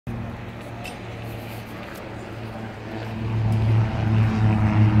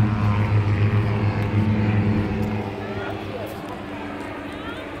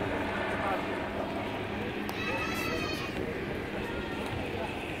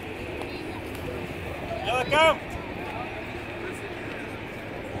يلا كم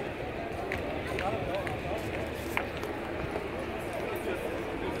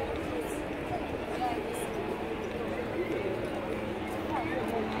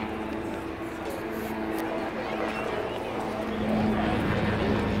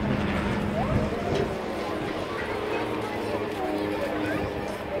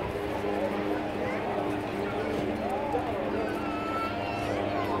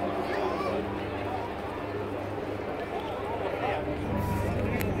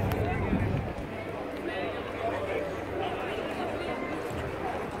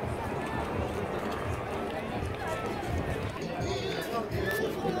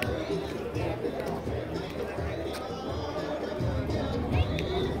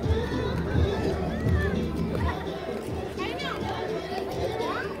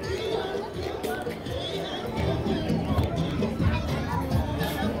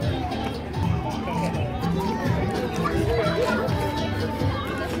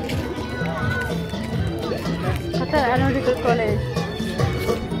Qatar Aeronautical College.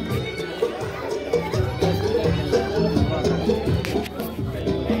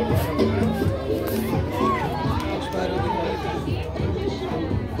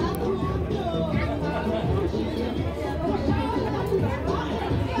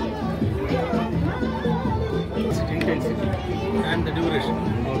 Intensity and the duration.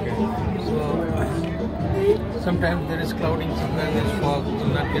 Okay. So sometimes there is clouding, sometimes there is fog. You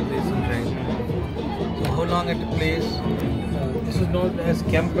will not get the sunshine. So how long it plays? This is known as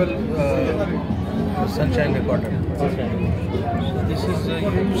Campbell sunshine recorder. Okay. So this is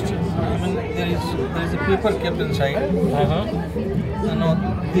used. I mean, there is a paper kept inside. You know,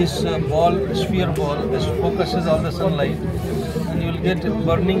 this sphere ball, this focuses all the sunlight, and you will get a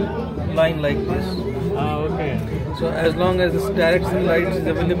burning line like this. Okay. So as long as this direct sunlight is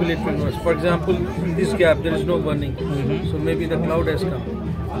available, it will not. For example, in this gap there is no burning. So maybe the cloud has come.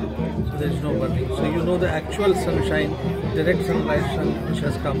 So there is no burning. So you know the actual sunshine, direct sunlight which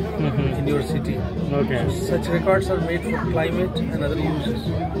has come in your city. Okay. So such records are made for climate and other uses.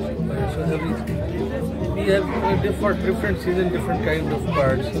 So we have for different seasons, different kind of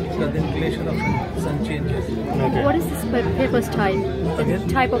birds. So the inclination of sun changes. Okay. What is this paper's type? Again?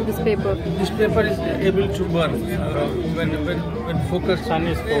 The type of this paper? This paper is able to burn when focused Sun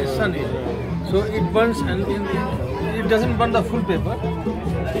is sunny. So it burns, and it doesn't burn the full paper,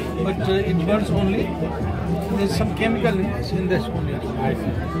 but it burns only. There's some chemical in this only. I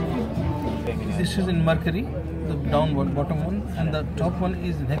see. This is in mercury, the bottom one, and the top one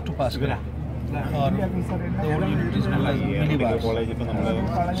is in hectopascal. Or the old unit is known as millibars.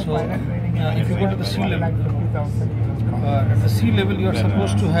 So if you go to the sea level, at the sea level you are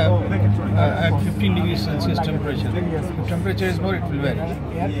supposed to have at 15 degrees Celsius temperature. If temperature is more, it will vary.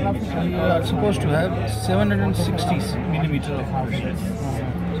 So you are supposed to have 760 millimeter of pressure.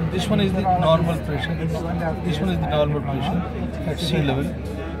 So this one is the normal pressure. This one is the normal pressure at sea level. So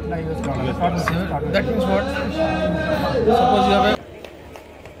that means what? Suppose you have a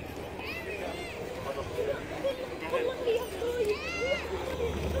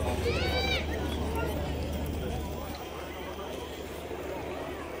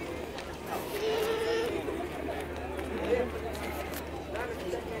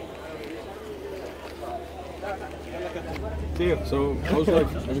So, how's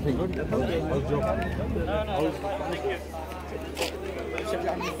life? Everything good? How's job?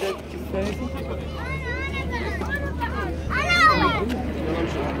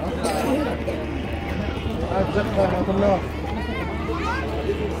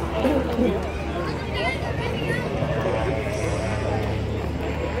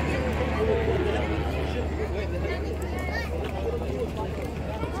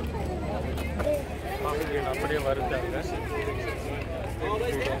 அப்படியே வருதாங்க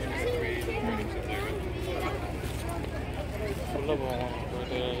உள்ள போவோம்